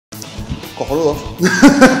cojonudos.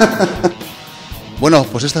 Bueno,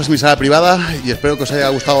 pues esta es mi sala privada y espero que os haya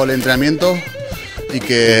gustado el entrenamiento y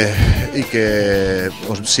que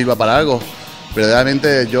os sirva para algo.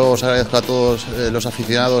 Verdaderamente yo os agradezco a todos los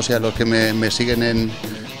aficionados y a los que me siguen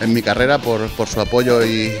en mi carrera por su apoyo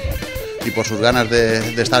y por sus ganas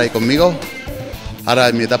de estar ahí conmigo. Ahora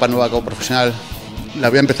en mi etapa nueva como profesional la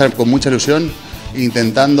voy a empezar con mucha ilusión,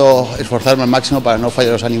 intentando esforzarme al máximo para no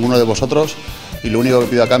fallaros a ninguno de vosotros, y lo único que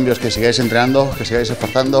pido a cambio es que sigáis entrenando, que sigáis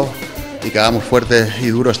esforzando y que hagamos fuerte y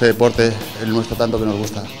duro este deporte, el nuestro tanto que nos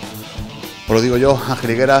gusta. Os lo digo yo,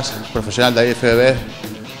 Ángel Higueras, profesional de IFBB.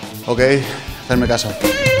 Ok, hacerme caso.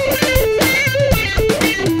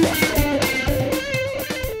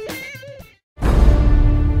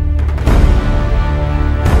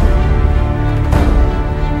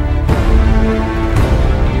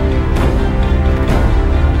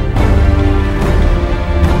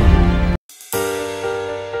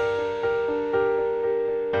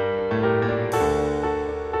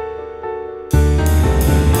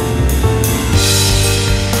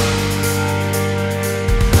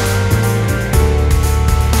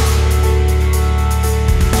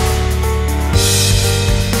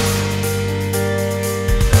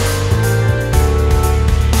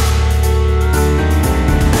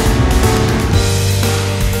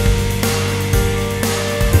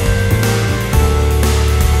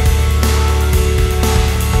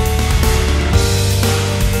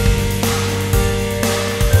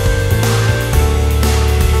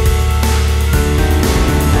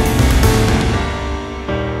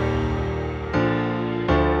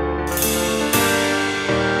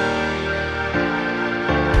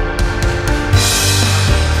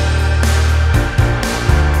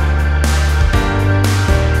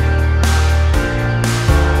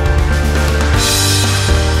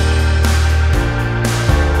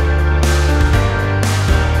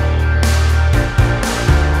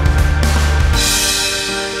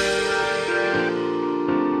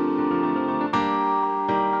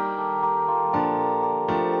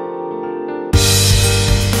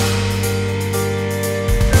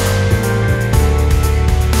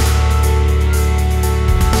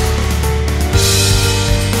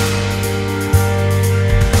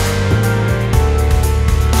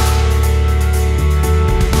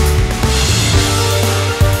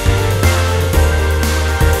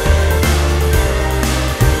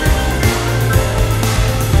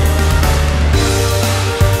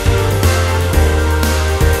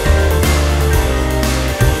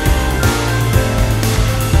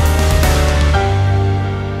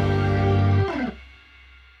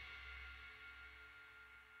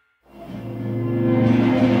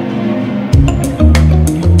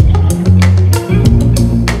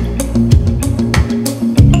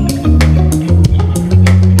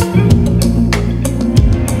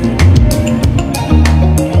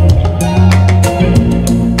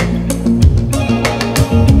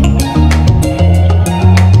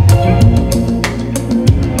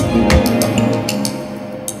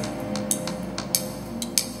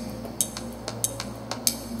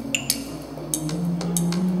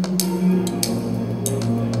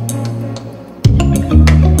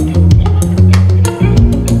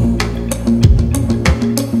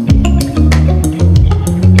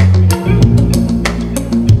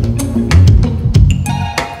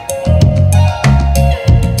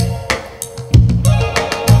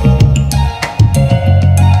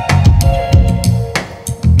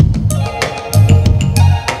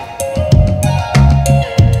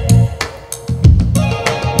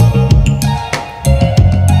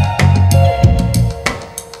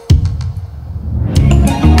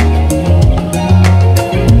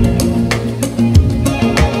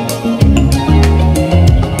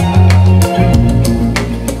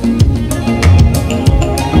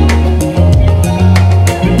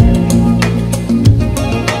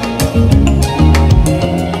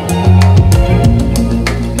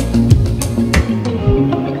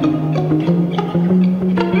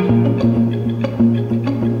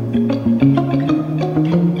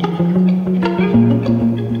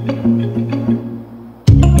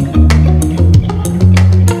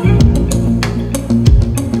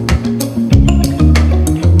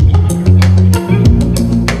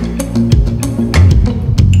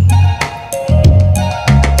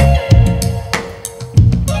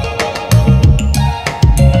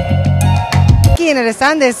 en el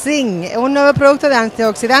stand de Zinc, un nuevo producto de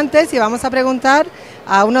antioxidantes, y vamos a preguntar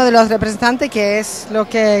a uno de los representantes qué es lo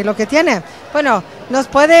que tiene. Bueno, ¿nos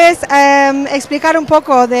puedes explicar un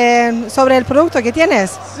poco sobre el producto que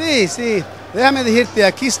tienes? Sí, déjame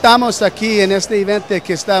decirte, estamos aquí en este evento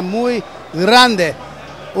que está muy grande.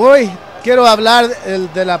 Hoy quiero hablar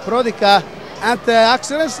de la producto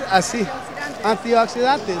antioxidantes, así,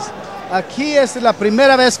 antioxidantes. Aquí es la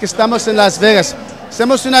primera vez que estamos en Las Vegas.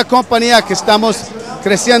 Somos una compañía que estamos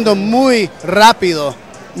creciendo muy rápido,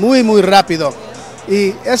 muy rápido.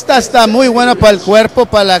 Y esta está muy buena para el cuerpo,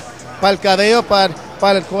 para el cabello,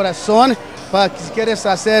 para el corazón, para si quieres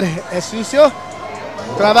hacer ejercicio.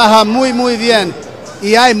 Trabaja muy bien.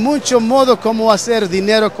 Y hay mucho modo como hacer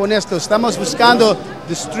dinero con esto. Estamos buscando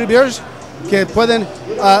distributors que pueden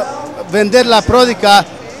vender la producto,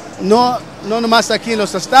 no nomás aquí en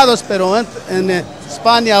los estados, pero en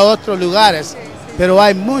España y otros lugares. Pero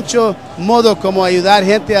hay mucho modo como ayudar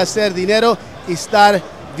gente a hacer dinero y estar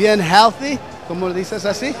bien healthy, como dices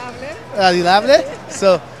así, saludable.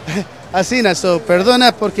 Así,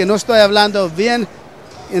 perdona porque no estoy hablando bien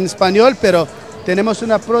en español, pero tenemos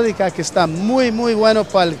una producto que está muy bueno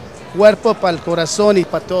para el cuerpo, para el corazón y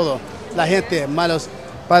para todo. La gente,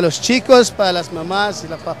 para los chicos, para las mamás y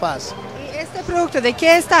los papás. ¿Y este producto de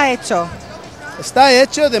qué está hecho? Está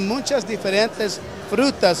hecho de muchas diferentes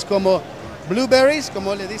frutas como blueberries,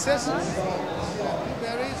 como le dices.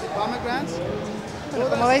 Blueberries, pomegranates. Bueno,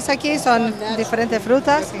 como veis aquí son diferentes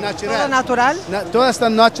frutas, todo natural. Todo está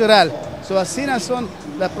natural. Así son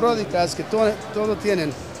las productos que todo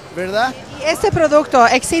tienen, ¿verdad? ¿Y este producto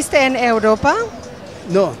existe en Europa?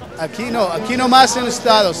 No, aquí nomás en los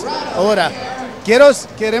Estados. Ahora,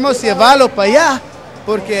 queremos llevarlo para allá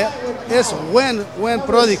porque es buen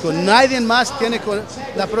producto. Nadie más tiene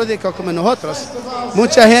la producto como nosotros.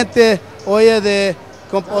 Mucha gente oye de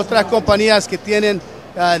otras compañías que tienen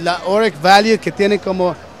la Oric Value, que tienen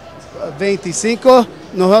como 25,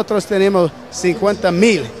 nosotros tenemos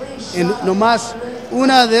 50,000 en nomás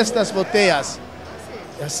una de estas botellas.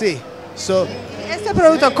 Así. ¿Este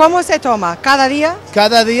producto cómo se toma? ¿Cada día?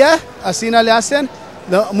 Cada día, así no le hacen.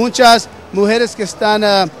 Muchas mujeres que están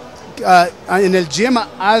en el gym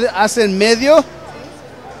hacen medio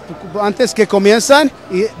antes que comienzan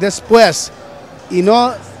y después. Y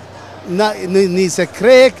ni se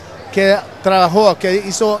cree que trabajó, que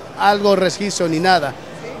hizo algo registro ni nada.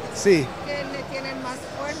 Sí. ¿Tienen más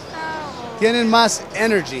fuerza? Tienen más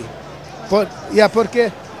energy.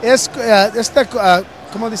 Porque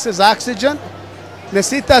 ¿cómo dices? Oxygen.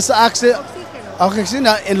 Necesitas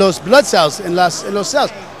oxígeno en los blood cells, en los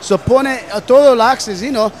cells. Pone todo el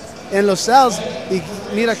oxígeno en los cells y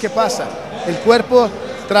mira qué pasa. El cuerpo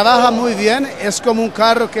trabaja muy bien, es como un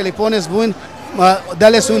carro que le pones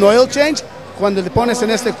dales un oil change. Cuando le pones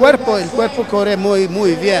en este cuerpo, el cuerpo corre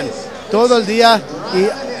muy bien. Todo el día y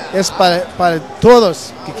es para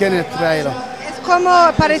todos que quieren traerlo. ¿Es como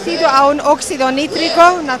parecido a un óxido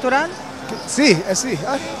nítrico natural? Sí, así.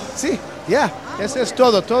 Sí, ya. Eso es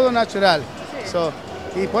todo natural.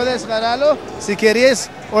 Y puedes ganarlo, si quieres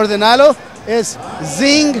ordenarlo, es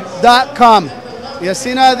zing.com. Y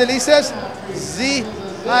así nada de dices, zing.com.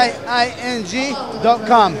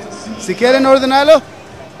 Si quieren ordenarlo,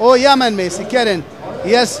 o llámenme si quieren.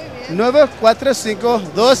 Y es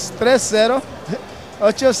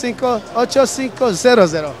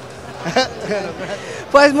 945-230-8500.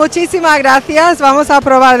 Pues muchísimas gracias. Vamos a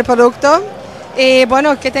probar el producto. Y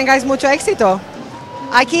bueno, que tengáis mucho éxito.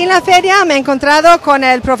 Aquí en la feria me he encontrado con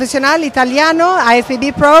el profesional italiano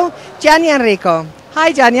IFBB Pro, Gianni Enrico.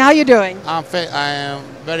 Hi Gianni, how are you doing? I'm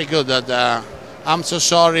very good. I'm so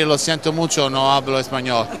sorry, lo siento mucho, no hablo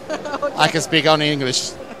español. Okay. I can speak only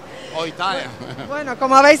English. O Italian. Bueno,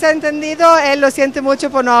 como habéis entendido, él lo siente mucho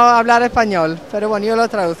por no hablar español, pero bueno, yo lo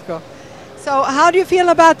traduzco. So, how do you feel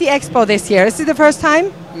about the expo this year? Is it the first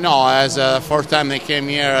time? No, as the first time they came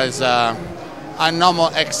here, I'm not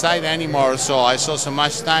more excited anymore. So I saw so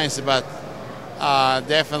much times, but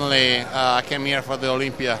definitely I came here for the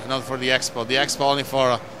Olympia, not for the expo. The expo only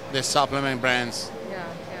for the supplement brands.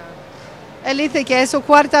 Él dice que es su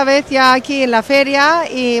cuarta vez ya aquí en la feria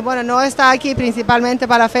y bueno, no está aquí principalmente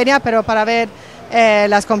para la feria, pero para ver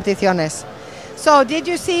las competiciones. So, did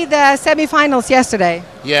you see the semifinals yesterday?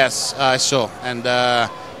 Yes, I saw, and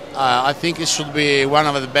I think it should be one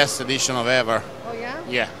of the best editions of ever. Oh yeah?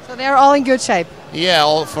 Yeah. So they're all in good shape? Yeah,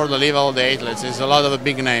 all for the level of the athletes. There's a lot of the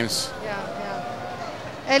big names. Yeah.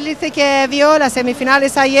 Él dice que vio las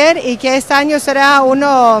semifinales ayer y que este año será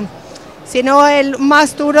uno, si no el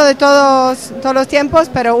más duro de todos los tiempos,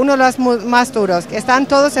 pero uno de los más duros. Están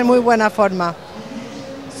todos en muy buena forma.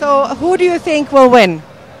 So, who do you think will win?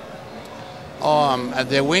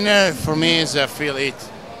 The winner for me is Phil Eat.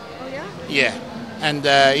 Oh yeah? Yeah, and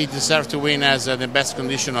he deserves to win as the best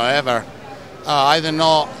conditioner ever. I don't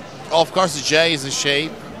know. Of course, Jay is in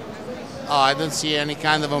shape. I don't see any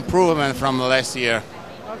kind of improvement from last year.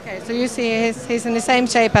 Okay. Okay, so you see he's in the same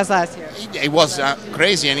shape as last year. It was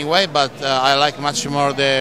crazy anyway, but I like much more the